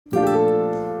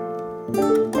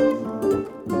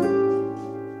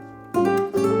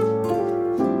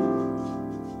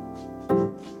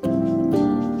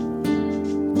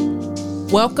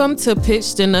Welcome to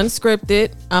Pitched and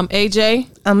Unscripted. I'm AJ.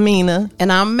 I'm Mina.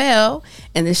 And I'm Mel.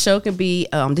 And this show can be,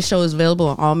 this show is available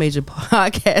on all major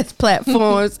podcast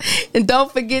platforms. And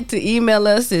don't forget to email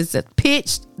us. It's at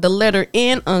pitched, the letter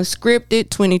N,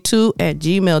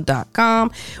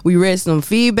 unscripted22@gmail.com. We read some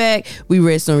feedback. We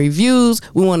read some reviews.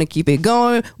 We want to keep it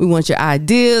going. We want your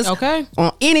ideas. Okay.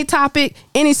 On any topic,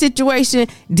 any situation,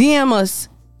 DM us,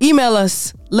 email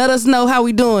us. Let us know how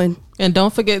we doing. And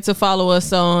don't forget to follow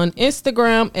us on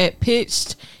Instagram at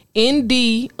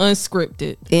PitchedND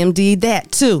Unscripted. MD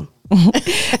that too.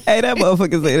 Hey, that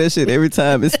motherfucker say that shit every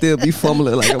time and still be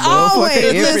fumbling like a motherfucker.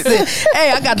 Always, listen.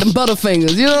 Hey, I got them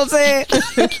butterfingers. You know what I'm saying?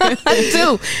 I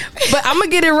do. But I'm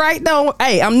going to get it right though.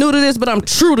 Hey, I'm new to this, but I'm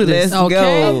true to this. Let's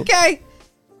go. Okay.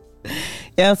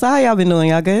 Yeah, so how y'all been doing?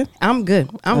 Y'all good? I'm good.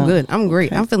 I'm good. I'm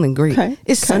great. Okay. I'm feeling great. Okay.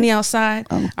 It's sunny outside.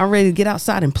 I'm ready to get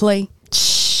outside and play.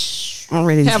 I'm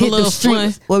ready to have hit a little the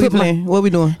streets. Fun. What we playing? What we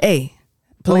doing? Hey,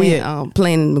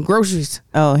 playing the groceries.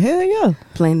 Oh, hell yeah.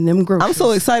 Playing them groceries. I'm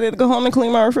so excited to go home and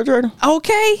clean my refrigerator.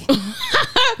 Okay.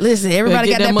 Listen, everybody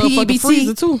got that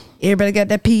PEBT. Too. Everybody got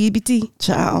that PEBT.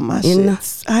 Child, my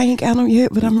shit. I ain't got them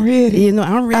yet, but I'm ready. You know,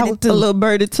 I'm ready too. A little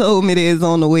birdie told me that it's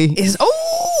on the way. That's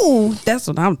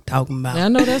what I'm talking about. Yeah, I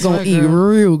know that's gonna eat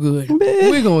real good.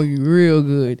 We're gonna eat real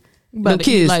good. But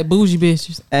kids like bougie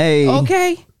bitches. Hey.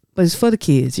 Okay. But it's for the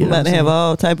kids. You know about to have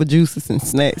all type of juices and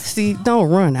snacks. See, don't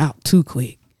run out too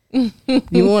quick. You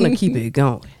want to keep it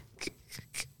going.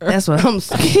 That's what I'm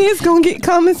saying. Kids gonna get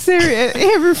commissary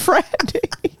every Friday.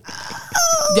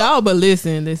 Y'all, but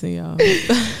listen, y'all.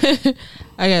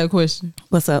 I got a question.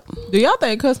 What's up? Do y'all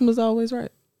think customers always right?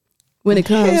 When it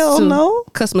comes to no.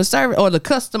 customer service or the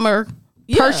customer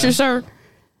purchaser?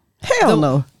 Hell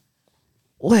no.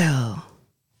 Well,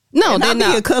 no, and they're I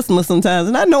not. be a customer sometimes,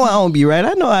 and I know I don't be right.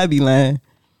 I know I be lying.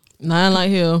 Lying like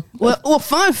hell. Well,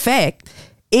 fun fact,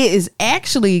 it is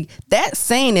actually, that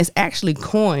saying is actually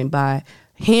coined by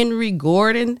Henry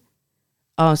Gordon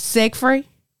Segfrey.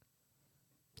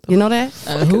 You know that?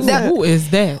 Who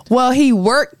is that? Well, he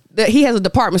has a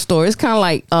department store. It's kind of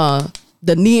like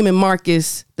the Neiman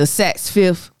Marcus, the Saks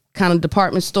Fifth kind of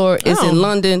department store. It's in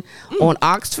London on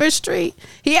Oxford Street.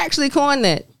 He actually coined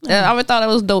that. I always thought that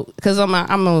was dope because I'm a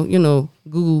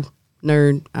Google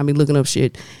nerd. I be looking up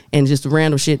shit and just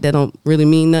random shit that don't really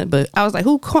mean nothing. But I was like,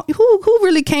 who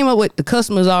really came up with the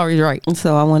customer's always right? And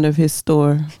so I wonder if his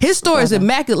store is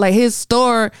immaculate. Like his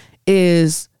store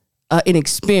is an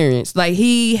experience. Like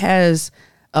he has,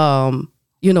 what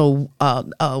you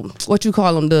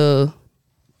call them, the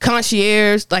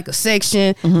concierge, like a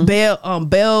section,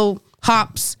 bell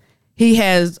hops. He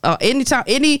has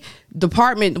any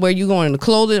department where you go in the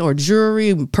clothing or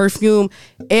jewelry, perfume,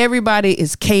 everybody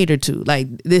is catered to. Like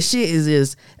this shit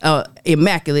is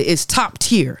immaculate. It's top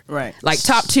tier, right? Like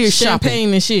top tier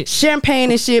champagne and shit.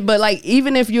 But like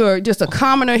even if you're just a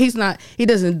commoner, he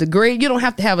doesn't degrade. You don't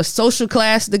have to have a social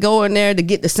class to go in there to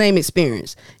get the same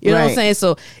experience. You know what I'm saying?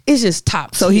 So it's just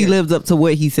top. So tier. He lives up to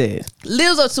what he says.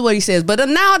 But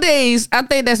nowadays, I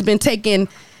think that's been taken.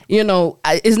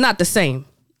 It's not the same.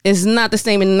 It's not the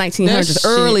same in the 1900s,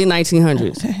 early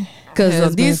 1900s. Because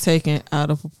has been taken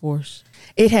out of proportion.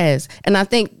 It has. And I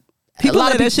think people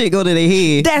let that shit go to their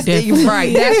head. That's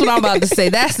right. That's what I'm about to say.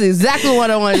 That's exactly what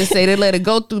I wanted to say. They let it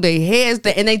go through their heads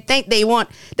and they think they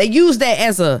use that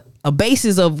as a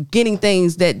basis of getting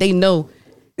things that they know.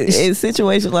 In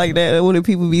situations like that, when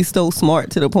people be so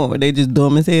smart to the point where they just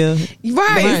dumb as hell.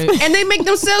 Right. And they make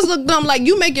themselves look dumb. Like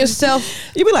you make yourself.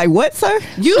 You be like, what, sir?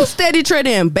 You steady trying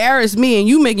to embarrass me and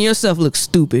you making yourself look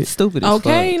stupid. Stupid as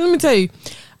okay, fuck. Let me tell you.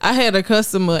 I had a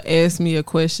customer ask me a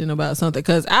question about something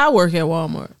because I work at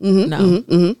Walmart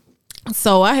now.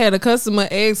 So I had a customer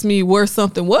ask me where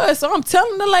something was. So I'm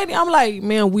telling the lady, I'm like,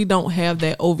 man, we don't have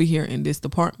that over here in this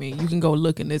department. You can go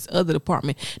look in this other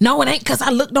department. No, it ain't because I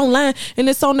looked online and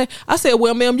it's on there. I said,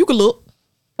 well, ma'am, you can look.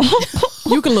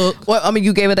 You can look. Well, I mean,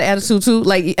 you gave it the attitude too.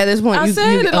 Like at this point, I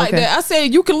said it like that. I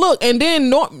said you can look, and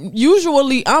then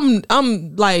usually I'm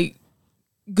like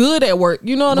good at work.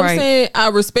 You know what I'm saying? I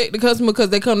respect the customer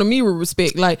because they come to me with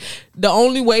respect. Like the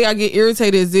only way I get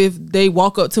irritated is if they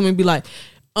walk up to me and be like,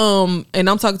 and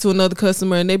I'm talking to another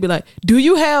customer and they be like, do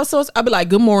you have so? I'll be like,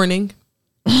 good morning.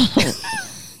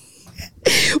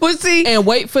 Well, see, and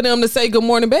wait for them to say good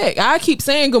morning back. I keep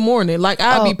saying good morning. Like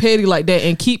I'll be petty like that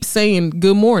and keep saying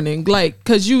good morning. Like,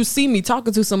 cause you see me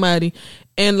talking to somebody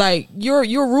and like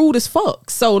you're rude as fuck.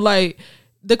 So like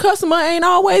the customer ain't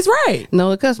always right. No,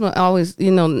 the customer always,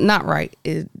 not right.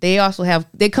 They also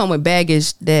they come with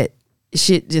baggage that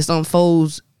shit just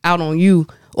unfolds out on you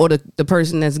or the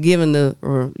person that's giving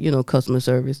the customer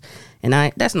service, and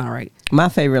that's not right. My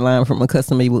favorite line from a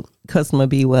customer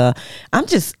be, well, I'm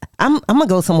gonna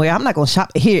go somewhere. I'm not gonna shop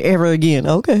here ever again.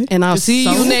 Okay, and I'll see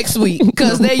you next week,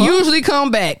 because they usually come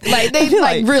back. Like they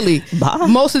like really. Bye.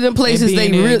 Most of them places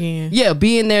they really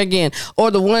be in there again,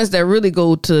 or the ones that really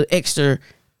go to extra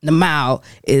the mile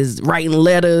is writing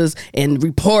letters and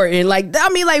reporting. Like, I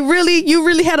mean, like, really, you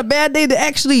really had a bad day to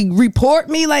actually report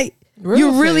me? Like,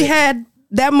 you really had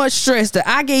that much stress that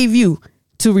I gave you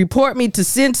to report me to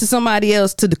send to somebody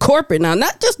else, to the corporate now,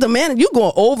 not just the manager. You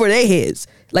going over their heads.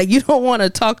 Like, you don't want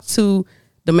to talk to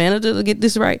the manager to get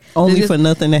this right. Only for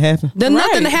nothing to happen.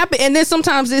 Nothing to happen. And then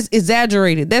sometimes it's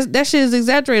exaggerated. That shit is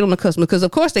exaggerated on the customer, because of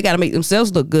course they got to make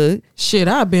themselves look good. Shit,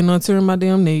 I've been turning my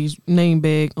damn name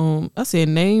bag. I said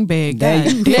name bag. Damn,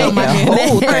 you fucked that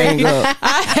whole thing up.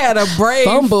 I had a brave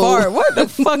fart. What the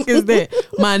fuck is that?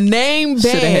 My name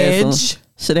badge.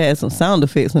 Should have had some sound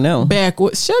effects on that one.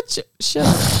 Backwards. Shut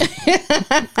up.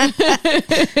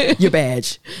 Your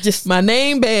badge. Just my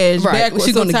name badge. Right. Backwards.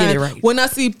 She's gonna get it right. When I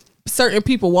see certain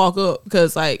people walk up,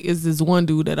 because like it's this one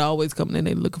dude that always coming in,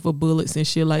 they looking for bullets and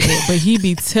shit like that, but he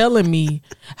be telling me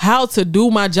how to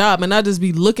do my job, and I just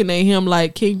be looking at him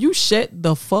like, can you shut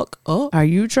the fuck up? Are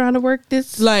you trying to work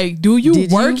this? Like, do you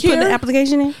work here? Put the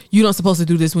application in? You don't supposed to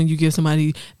do this when you give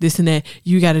somebody this and that.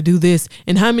 You got to do this.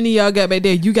 And how many of y'all got back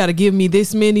there? You got to give me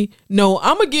this many. No,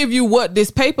 I'm gonna give you what this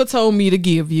paper told me to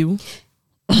give you.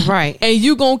 Right. And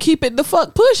you gonna keep it the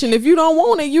fuck pushing. If you don't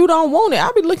want it, you don't want it. I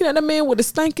be looking at the man with the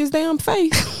stank his damn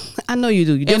face. I know you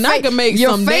do. And I can make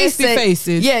some nasty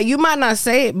faces. Yeah, you might not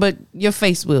say it, but your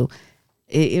face will.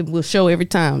 It will show every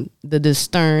time the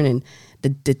stern and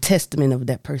the testament of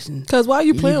that person. Because why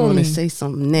you playing with me? Say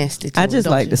something nasty to I just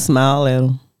like to smile at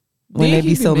them when they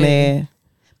be so mad.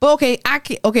 But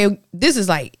okay, this is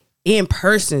like in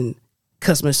person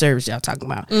customer service y'all talking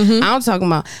about. I'm talking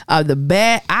about the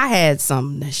bad. I had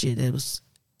something that was,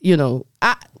 matter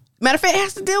of fact, it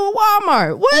has to deal with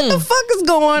Walmart. What the fuck is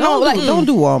going on? Like, Don't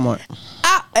do Walmart.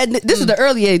 And this is the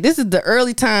early age. This is the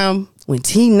early time when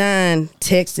T9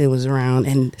 texting was around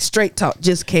and Straight Talk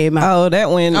just came out. Oh, that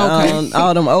when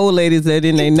all them old ladies that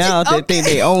in there now that think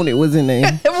they own it was in there.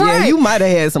 Right. Yeah, you might have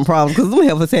had some problems, because them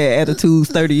heifers had attitudes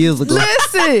 30 years ago.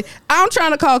 Listen, I'm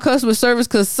trying to call customer service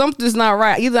because something's not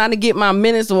right. Either I didn't get my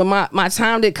minutes or my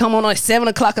time didn't come on at 7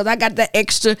 o'clock, because I got that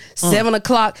extra 7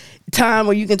 o'clock time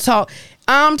where you can talk.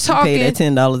 I'm talking. You pay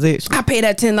that $10 extra. I pay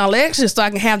that $10 extra so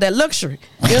I can have that luxury.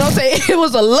 You know what I'm saying? It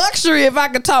was a luxury if I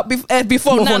could talk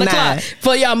before 9 o'clock.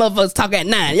 For y'all motherfuckers talk at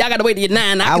 9. Y'all gotta wait till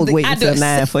 9. I was waiting till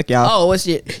 9. Fuck y'all. Oh, what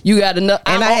shit? You got enough?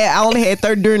 And I only had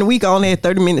 30 during the week. I only had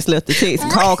 30 minutes left to text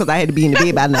and call, because I had to be in the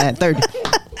bed by 9:30.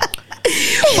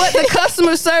 But the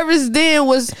customer service then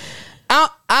was,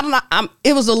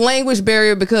 it was a language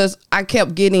barrier, because I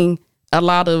kept getting a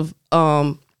lot of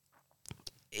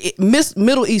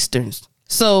Middle Easterns.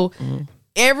 So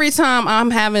every time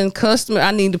I'm having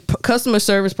customer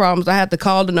service problems, I have to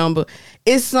call the number.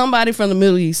 It's somebody from the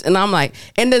Middle East, and I'm like,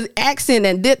 and the accent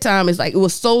at that time is like, it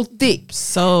was so thick,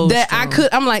 so that strong.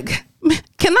 I'm like,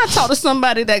 can I talk to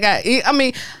somebody that got? I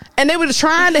mean, and they were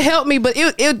trying to help me, but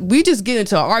we just get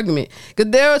into an argument, because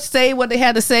they'll say what they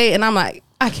had to say, and I'm like,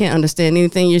 I can't understand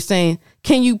anything you're saying.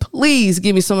 Can you please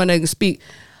give me someone that can speak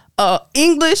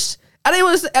English?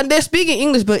 They're speaking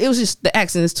English, but it was just the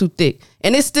accent is too thick,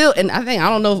 and it's still. And I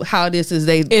don't know how this is.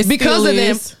 Because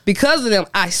of them,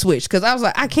 I switched, because I was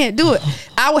like, I can't do it.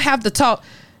 I would have to talk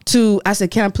to. I said,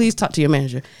 can I please talk to your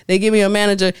manager? They give me a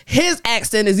manager. His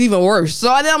accent is even worse.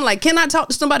 So I'm like, can I talk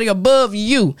to somebody above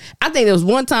you? I think there was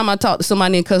one time I talked to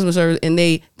somebody in customer service, and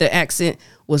their accent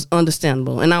was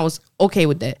understandable, and I was okay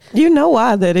with that. You know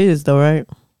why that is, though, right?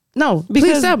 No, Because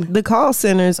please tell me. the call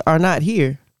centers are not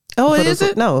here. Oh, is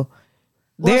it? No.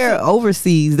 They're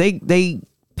overseas. They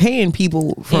paying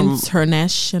people from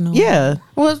international. Yeah.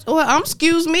 Well,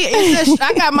 excuse me.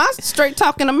 I got my Straight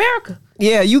Talk in America.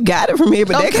 Yeah, you got it from here,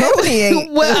 but that company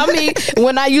ain't. Well, I mean,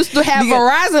 when I used to have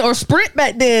Verizon or Sprint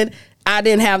back then, I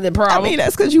didn't have that problem. I mean,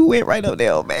 that's because you went right up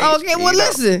there, man. Okay, well,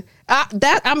 listen.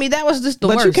 That was just the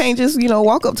worst. But you can't just,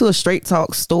 walk up to a Straight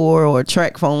Talk store or a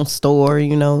Track Phone store,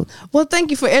 Well,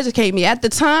 thank you for educating me. At the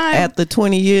time, after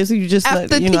 20 years, you just, I'm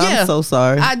so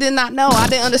sorry. I did not know. I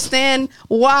didn't understand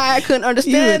why I couldn't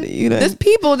understand. There's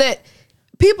people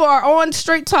are on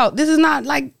Straight Talk. This is not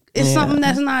like, it's something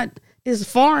that's not, it's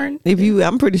foreign.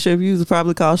 I'm pretty sure if you was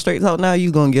probably called Straight Talk now,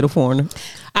 you gonna get a foreigner.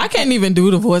 I can't even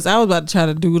do the voice. I was about to try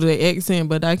to do the accent,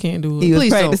 but I can't do it. You was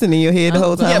Please practicing in your head the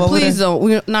whole time. Yeah, please don't.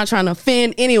 We're not trying to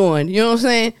offend anyone. You know what I'm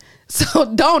saying?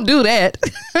 So don't do that.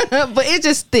 But it's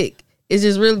just thick. It's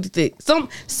just really thick. Some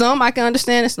I can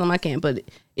understand and some I can't. But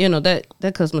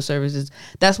that customer service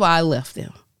that's why I left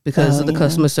them, because of the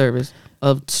customer service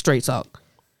of Straight Talk.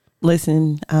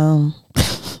 Listen,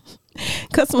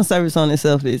 customer service on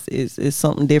itself is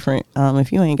something different.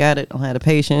 If you ain't got it, don't have the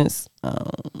patience,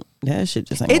 that shit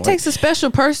just ain't. It takes a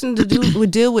special person to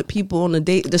deal with people on the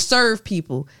day, to serve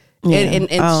people. Yeah. And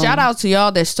shout out to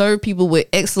y'all that serve people with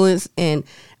excellence and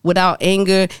without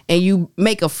anger, and you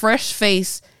make a fresh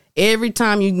face every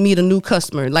time you meet a new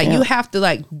customer. Like you have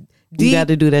to you got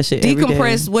to do that shit.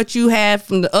 Decompress what you had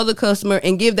from the other customer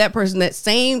and give that person that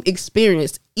same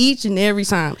experience each and every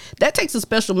time. That takes a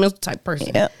special mental type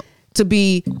person to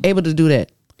be able to do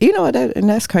that. You know what? And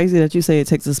that's crazy that you say it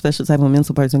takes a special type of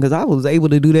mental person, because I was able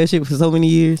to do that shit for so many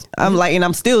years. And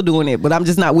I'm still doing it, but I'm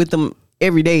just not with them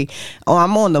every day. Oh,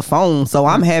 I'm on the phone, so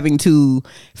I'm having to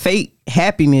fake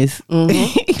happiness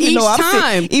even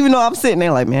though I'm sitting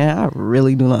there like, man, I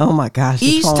really do not. Oh my gosh,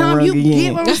 each time you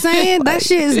get what I'm saying, that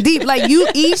shit is deep. Like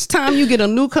each time you get a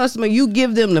new customer, you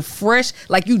give them the fresh,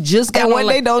 like you just got. And what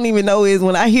they don't even know is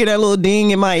when I hear that little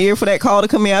ding in my ear for that call to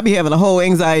come in, I be having a whole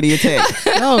anxiety attack.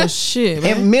 Oh shit,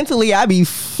 man. And mentally I be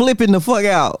flipping the fuck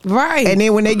out, right? And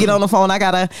then when they get on the phone, I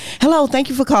gotta, hello, thank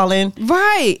you for calling,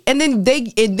 right? And then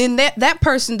that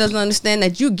person doesn't understand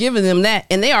that you giving them that,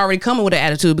 and they already coming with an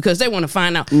attitude because they want to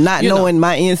find out, not knowing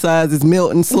my insides is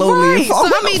melting slowly. Right. So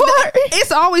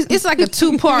I mean, it's like a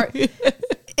 2-part.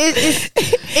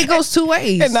 It goes 2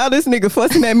 ways. And now this nigga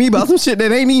fussing at me about some shit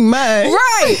that ain't even mine.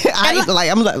 Right.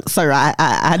 I'm like, sir,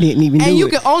 I didn't even do it. And you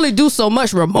can only do so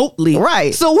much remotely.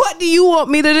 Right. So what do you want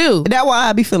me to do? That's why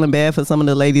I be feeling bad for some of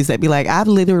the ladies that be like, I've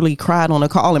literally cried on a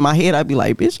call. In my head, I'd be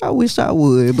like, bitch, I wish I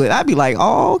would. But I'd be like,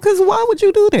 oh, because why would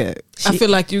you do that? I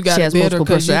feel like you got it better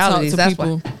because you talk to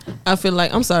people. Why. I feel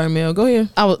like, I'm sorry, Mel, go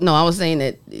ahead. I was saying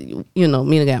that,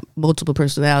 Mina got multiple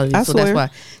personalities. I swear. That's why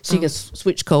she can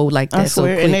switch code like that. I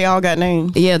swear, and they all got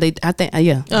names. Yeah,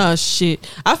 yeah. Oh, shit.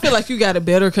 I feel like you got it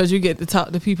better because you get to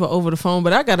talk to people over the phone,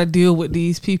 but I got to deal with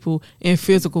these people in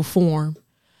physical form.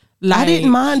 Like, I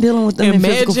didn't mind dealing with them in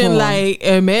physical form.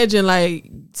 Imagine like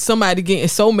somebody getting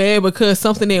so mad because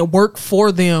something didn't work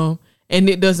for them and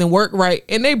it doesn't work right,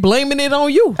 and they blaming it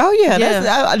on you. Oh yeah.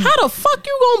 How the fuck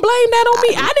you gonna blame that on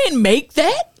me? I didn't make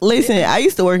that. Listen, I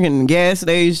used to work in a gas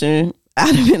station.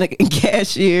 I'd have been a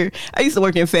cashier. I used to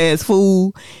work in fast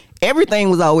food. Everything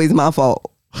was always my fault.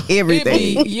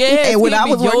 Everything. And when I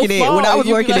was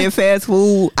working at fast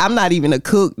food, I'm not even a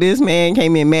cook. This man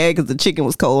came in mad because the chicken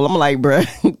was cold. I'm like,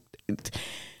 bruh, it's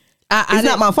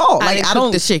not my fault. Like, I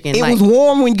don't. The chicken. It was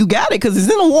warm when you got it because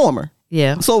it's in a warmer.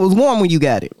 Yeah. So it was warm when you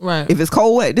got it. Right. If it's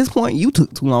cold at this point, you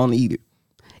took too long to eat it.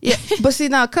 Yeah. But see,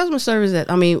 now customer service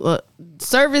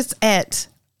service at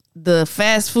the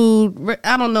fast food,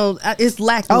 I don't know, it's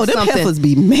lacking something. Oh, them heifers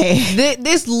be mad.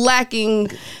 It's lacking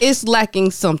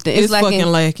something. It's fucking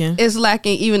lacking. It's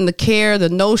lacking even the care, the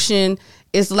notion.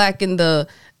 It's lacking the,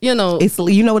 It's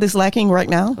what it's lacking right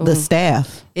now? The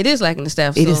staff. It is lacking the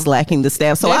staff. It is lacking the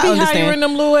staff. So they I be understand. hiring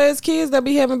them little ass kids that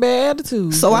be having bad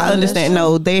attitudes. So I understand.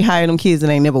 No, they hire them kids that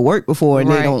ain't never worked before, and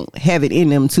they don't have it in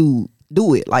them to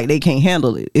do it. Like, they can't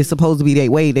handle it. It's supposed to be their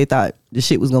way. They thought the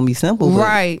shit was gonna be simple,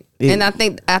 right? And I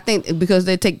think because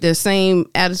they take the same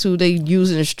attitude they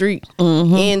use in the street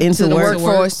into the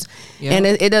workforce, and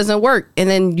it doesn't work. And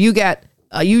then you got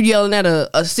you yelling at a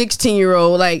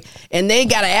 16-year-old, like, and they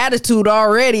got an attitude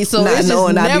already, so it's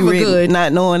just never good.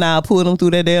 Not knowing I'll pull them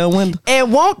through that damn window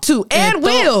and want to and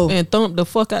will and thump the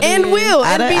fuck out and will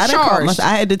and be charged.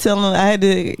 I had to tell them. I had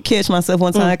to catch myself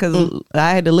one time because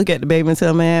I had to look at the baby and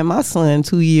tell, man, my son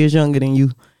 2 years younger than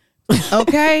you.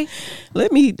 Okay,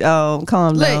 let me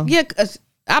calm down. Yeah.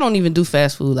 I don't even do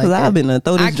fast food like that. I've been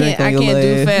throw this drink on your leg. I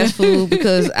can't do fast food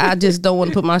because I just don't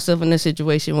want to put myself in a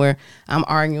situation where I'm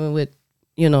arguing with.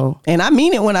 And I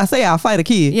mean it when I say I'll fight a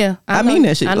kid. Yeah, I mean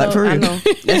that shit. Like, for real. I know.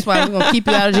 That's why we're gonna keep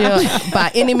you out of jail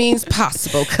by any means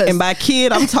possible. And by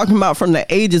kid, I'm talking about from the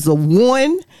ages of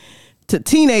 1 to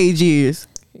teenage years.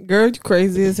 Girl, you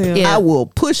crazy as hell. Yeah. I will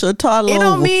push a toddler. It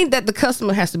don't mean that the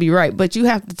customer has to be right, but you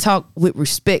have to talk with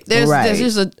respect. There's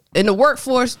just in the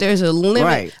workforce, there's a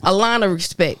limit, a line of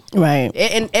respect. Right.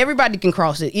 And everybody can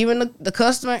cross it. Even the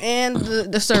customer and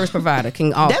the service provider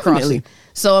can all cross it.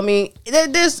 So, I mean,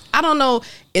 there's, I don't know.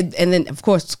 And then, of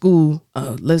course, school,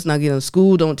 let's not get into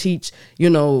school. Don't teach,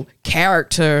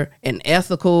 character and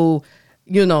ethical,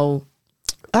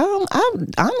 I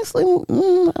honestly,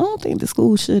 I don't think the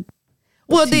school should.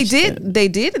 Well, they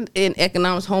did in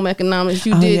economics, home economics.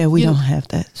 Yeah, we don't have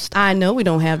that. I know we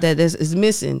don't have that. It's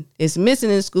missing. It's missing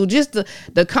in school. Just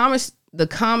the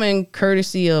common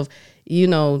courtesy of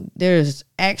there's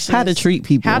action. How to treat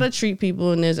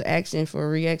people. And there's action for a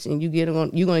reaction. You're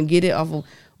going to get it off of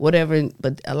whatever.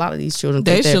 But a lot of these children,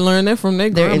 they should learn that from their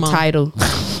grandma. They're entitled.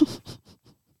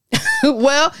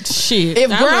 Well, shit. If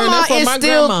grandma is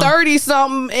still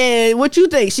 30-something, and what you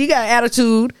think? She got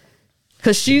attitude.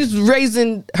 Because she's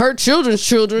raising her children's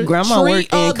children. Grandma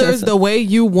treat others the way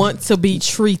you want to be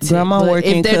treated. Grandma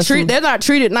working. If they're not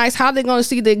treated nice, how they going to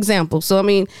see the example? So I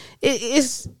mean,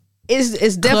 it's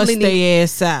definitely their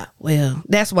ass out. Well,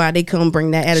 that's why they come bring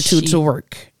that attitude to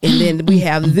work, and then we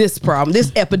have this problem,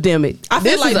 this epidemic. I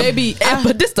feel like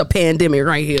this is a pandemic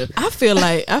right here. I feel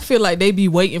like they be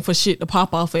waiting for shit to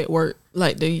pop off at work.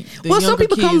 Like the some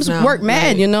people come to work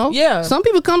mad, Yeah. Some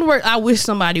people come to work. I wish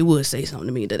somebody would say something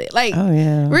to me today. Like, oh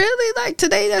yeah, really? Like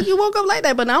today that you woke up like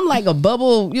that? But I'm like a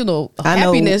bubble,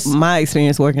 happiness. I know my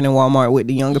experience working in Walmart with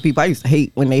the younger people. I used to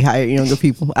hate when they hired younger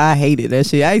people. I hated that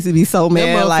shit. I used to be so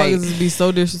mad. Like, be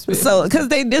so disrespectful. So because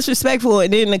they disrespectful,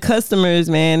 and then the customers,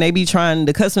 man,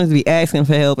 the customers be asking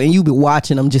for help, and you be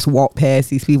watching them just walk past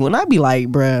these people, and I be like,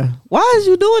 bruh, why is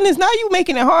you doing this? Now you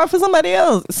making it hard for somebody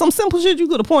else. Some simple shit you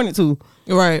could have pointed to.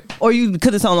 Right. Or you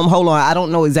could have told them, hold on, I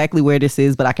don't know exactly where this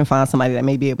is, but I can find somebody that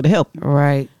may be able to help you.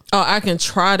 Right. Oh, I can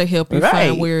try to help you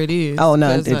find where it is. Oh,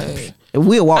 no.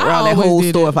 We'll walk around that whole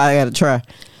store if I got to try.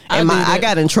 And I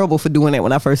got in trouble for doing that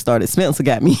when I first started. Spencer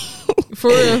got me. For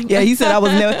real? Yeah, he said I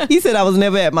was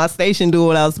never at my station doing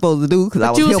what I was supposed to do because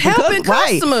I was helping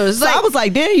customers. Right. So I was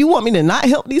like, damn, you want me to not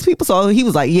help these people? So he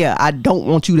was like, yeah, I don't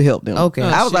want you to help them. Okay.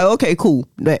 I was like, okay, cool.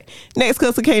 But next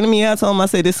customer came to me. I told him, I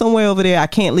said, there's somewhere over there. I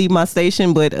can't leave my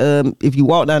station, but if you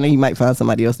walk down there, you might find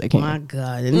somebody else that can. My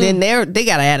God. And then they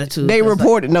got an attitude. They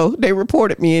reported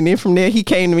me. And then from there, he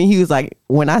came to me. He was like,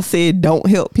 when I said don't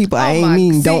help people, I ain't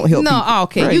mean don't help people. No,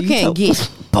 okay. Right, you can't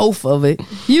get both of it.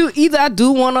 You either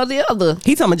do one or the other.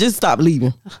 He told me just stop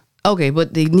leaving. Okay,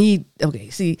 but they need. Okay,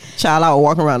 see, child, I was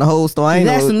walking around the whole store.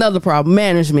 That's another problem,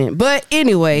 management. But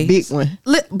anyway, big one.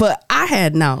 But I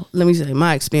had let me say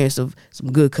my experience of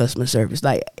some good customer service.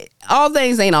 Like all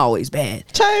things ain't always bad.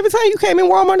 Child, every time you came in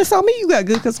Walmart and saw me, you got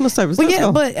good customer service. But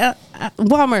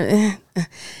Walmart.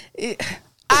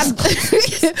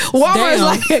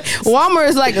 Walmart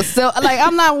is like a sell. Like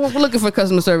I'm not looking for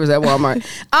customer service at Walmart.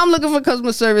 I'm looking for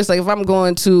customer service. Like if I'm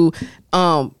going to,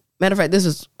 matter of fact, this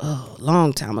is a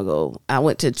long time ago. I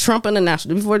went to Trump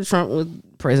International before Trump was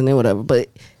president, whatever. But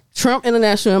Trump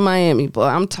International in Miami. Boy,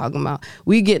 I'm talking about.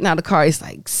 We getting out of the car. It's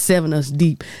like 7 of us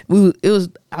deep. I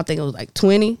think it was like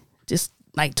 20, just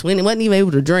like 20. Wasn't even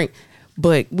able to drink.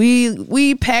 But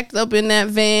we packed up in that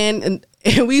van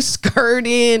and we skirted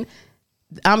in.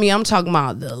 I mean, I'm talking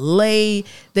about the lay.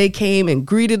 They came and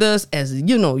greeted us as,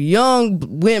 young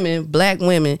women, black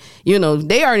women.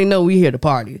 They already know we here to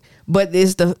party. But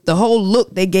it's the whole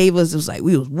look they gave us. It was like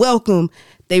we was welcome.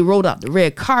 They rolled out the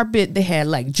red carpet. They had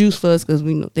like juice for us because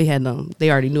we know they had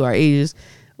they already knew our ages.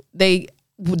 The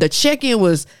check-in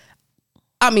was,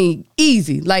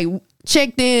 easy. Like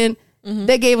checked in. Mm-hmm.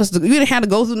 They gave us we didn't have to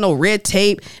go through no red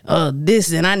tape.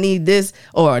 This and I need this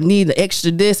or I need the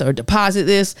extra this or deposit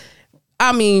this.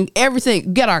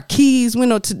 Everything. Got our keys. We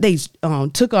know they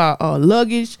took our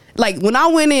luggage. Like when I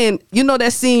went in,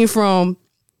 that scene from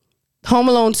Home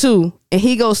Alone 2, and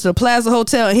he goes to the Plaza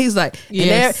Hotel, and he's like,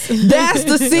 yes. That's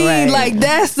the scene. Right. Like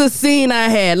that's the scene I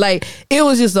had. Like it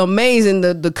was just amazing.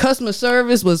 The customer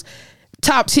service was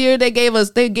top tier. They gave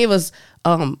us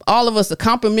all of us a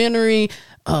complimentary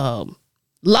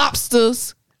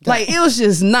lobsters. Like it was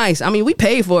just nice. We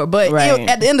paid for it, but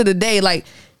at the end of the day, like.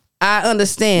 I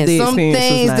understand some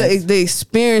things. Nice. The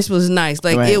experience was nice.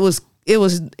 Like it was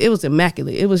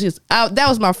immaculate. It was just that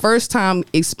was my first time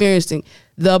experiencing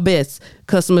the best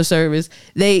customer service.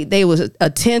 They was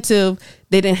attentive.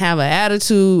 They didn't have an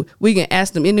attitude. We can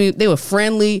ask them. They were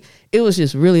friendly. It was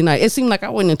just really nice. It seemed like I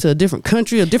went into a different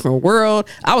country, a different world.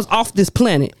 I was off this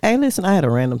planet. Hey, listen, I had a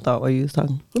random thought while you was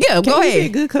talking. Yeah, go ahead. Can you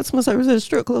get good customer service at a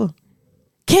strip club?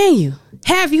 Can you?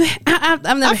 Have you? I've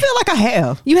never. I feel like I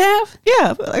have. You have?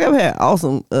 Yeah, I feel like I've had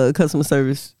awesome customer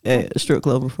service at a strip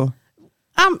club before.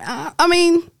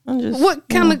 What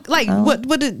kind of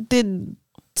what did?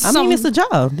 It's a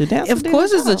job. Of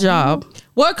course, it's a job.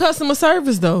 What customer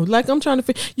service though? Like I'm trying to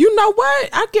figure. You know what?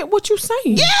 I get what you're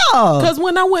saying. Yeah. Because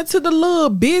when I went to the little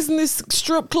business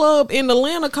strip club in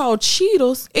Atlanta called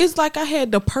Cheetahs, it's like I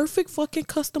had the perfect fucking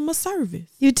customer service.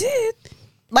 You did.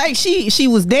 Like she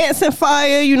was dancing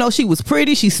fire, she was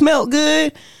pretty, she smelled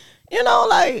good, she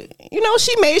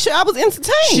made sure I was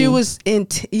entertained. She was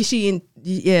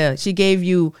she gave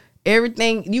you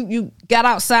everything. You got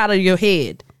outside of your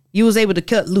head. You was able to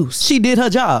cut loose. She did her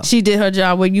job. She did her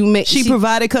job where you make. She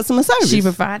provided customer service. She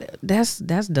provided. That's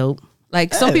dope.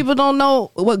 Like some people don't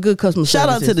know what good customer service is. Shout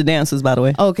out to the dancers, by the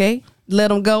way. Okay, let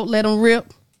them go, let them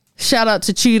rip. Shout out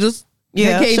to Cheetahs.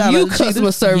 Yeah, they gave you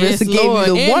customer service. Yes, Gave you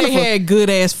the and wonderful. they had good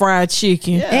ass fried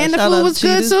chicken. Yeah, and the food was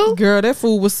good too. Girl, that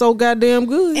food was so goddamn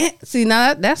good. And, see,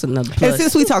 now that's another plus. And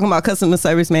since we talking about customer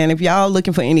service, man, if y'all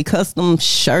looking for any custom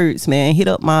shirts, man, hit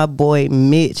up my boy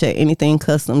Mitch at Anything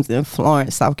Customs in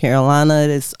Florence, South Carolina.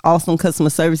 That's awesome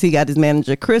customer service. He got his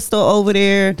manager Crystal over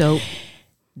there.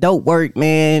 Dope work,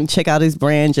 man. Check out his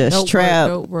brand, Just Trap.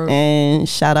 Dope work. And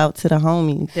shout out to the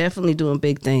homies. Definitely doing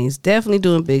big things.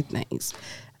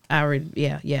 I already,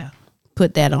 yeah.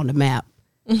 Put that on the map.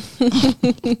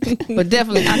 But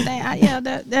definitely,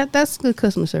 I think, that's good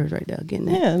customer service right there. Getting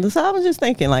that. Yeah, so I was just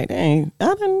thinking, like, dang,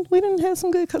 we didn't have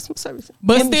some good customer service.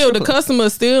 But still, the customer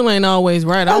still ain't always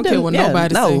right. I don't care what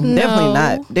nobody say. No, definitely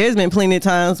not. There's been plenty of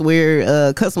times where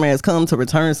a customer has come to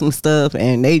return some stuff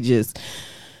and they just...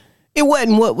 It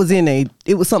wasn't what was in it.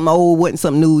 It was something old, wasn't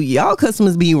something new. Y'all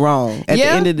customers be wrong. At the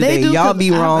end of the day, y'all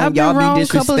be wrong. Y'all be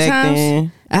disrespecting.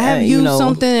 I have used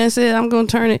something and said I'm gonna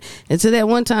turn it. And to that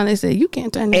one time they said you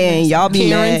can't turn it. And y'all be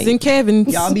Karens mad. and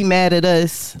Kevins. Y'all be mad at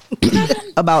us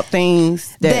about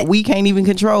things that we can't even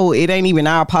control. It ain't even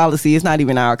our policy. It's not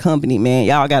even our company, man.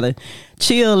 Y'all gotta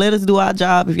chill. Let us do our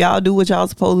job. If y'all do what y'all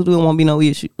supposed to do, it won't be no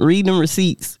issue. Read them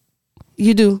receipts.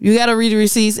 You do. You got to read the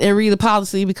receipts and read the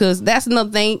policy because that's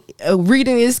another thing.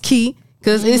 Reading is key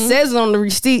because it says on the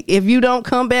receipt, if you don't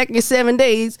come back in 7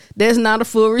 days, there's not a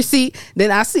full receipt. Then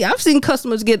I've seen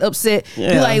customers get upset.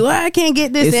 Yeah. You're like, well, I can't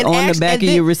get this. It's and on the back of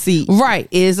your receipt. Right.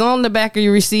 It's on the back of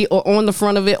your receipt or on the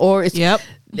front of it or it's... Yep.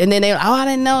 And then they, I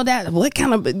didn't know that. What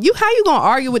kind of how you gonna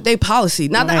argue with their policy?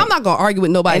 Now I'm not gonna argue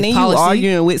with nobody's and then policy. You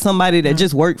arguing with somebody that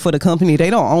just worked for the company. They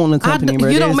don't own the company, bro.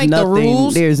 You don't make the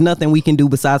rules. There's nothing we can do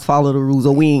besides follow the rules,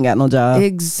 or we ain't got no job.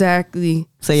 Exactly.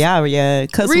 So yeah,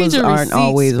 customers aren't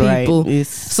always people. right.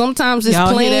 Sometimes it's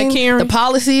Y'all plain. hear that, The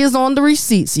policy is on the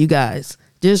receipts. You guys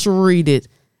just read it.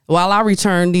 While I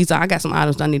return these, I got some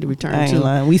items I need to return I ain't too.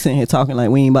 lying. We sitting here talking like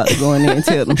we ain't about to go in there and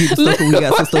tell them people stuff. We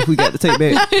got some stuff we got to take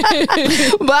back.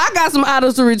 But I got some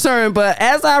items to return. But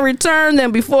as I return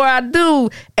them, before I do,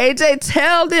 AJ,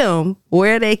 tell them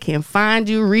where they can find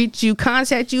you, reach you,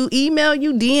 contact you, email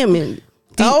you, DM you.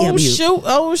 Oh shoot,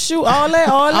 all that.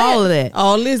 All of that.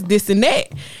 All this and that.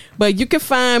 But you can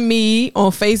find me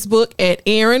on Facebook at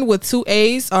Aaron with 2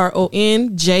 A's,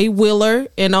 RON J Willer,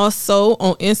 and also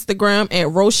on Instagram at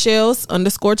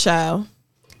Rochelles_child.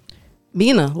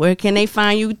 Bina, where can they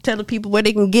find you? Tell the people where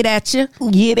they can get at you.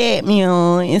 Get at me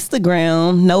on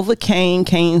Instagram, Nova Kane,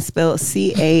 Kane spelled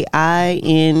CAINE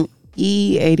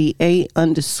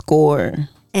 88_.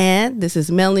 And this is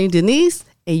Melanie Denise.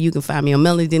 And you can find me on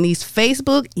Melanie Denise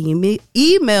Facebook.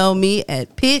 Email me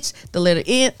at pitch, the letter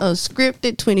N,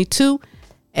 unscripted22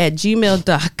 at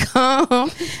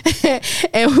gmail.com.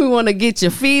 And we want to get your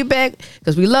feedback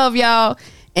because we love y'all.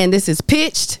 And this is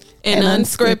Pitched and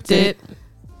Unscripted.